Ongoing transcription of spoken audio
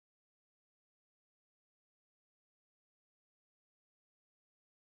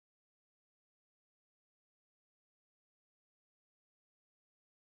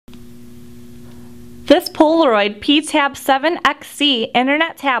This Polaroid PTAB7XC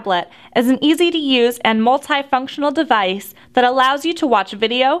Internet tablet is an easy-to-use and multifunctional device that allows you to watch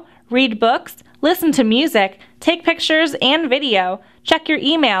video, read books, listen to music, take pictures and video, check your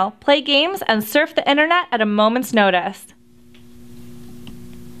email, play games, and surf the internet at a moment's notice.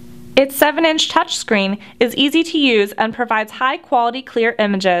 Its 7-inch touchscreen is easy to use and provides high-quality clear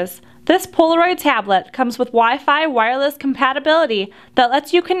images. This Polaroid tablet comes with Wi-Fi wireless compatibility that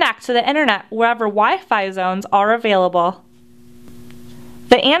lets you connect to the internet wherever Wi-Fi zones are available.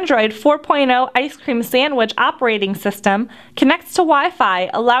 The Android 4.0 Ice Cream Sandwich operating system connects to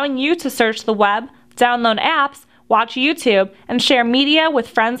Wi-Fi, allowing you to search the web, download apps, watch YouTube, and share media with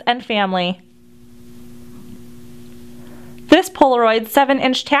friends and family. This Polaroid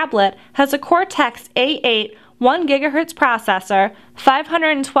 7-inch tablet has a Cortex A8 1 GHz processor,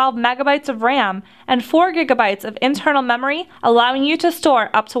 512 megabytes of RAM, and 4 gigabytes of internal memory, allowing you to store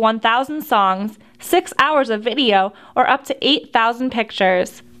up to 1,000 songs, 6 hours of video, or up to 8,000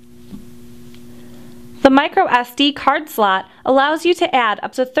 pictures. The micro SD card slot allows you to add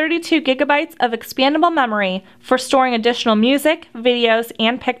up to 32 gigabytes of expandable memory for storing additional music, videos,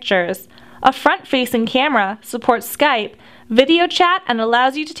 and pictures. A front-facing camera supports Skype, video chat, and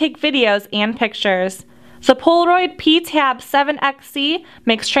allows you to take videos and pictures. The Polaroid PTAB7XC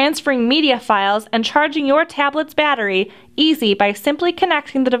makes transferring media files and charging your tablet's battery easy by simply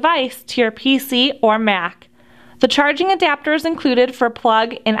connecting the device to your PC or Mac. The charging adapter is included for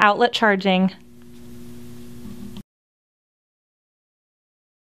plug and outlet charging.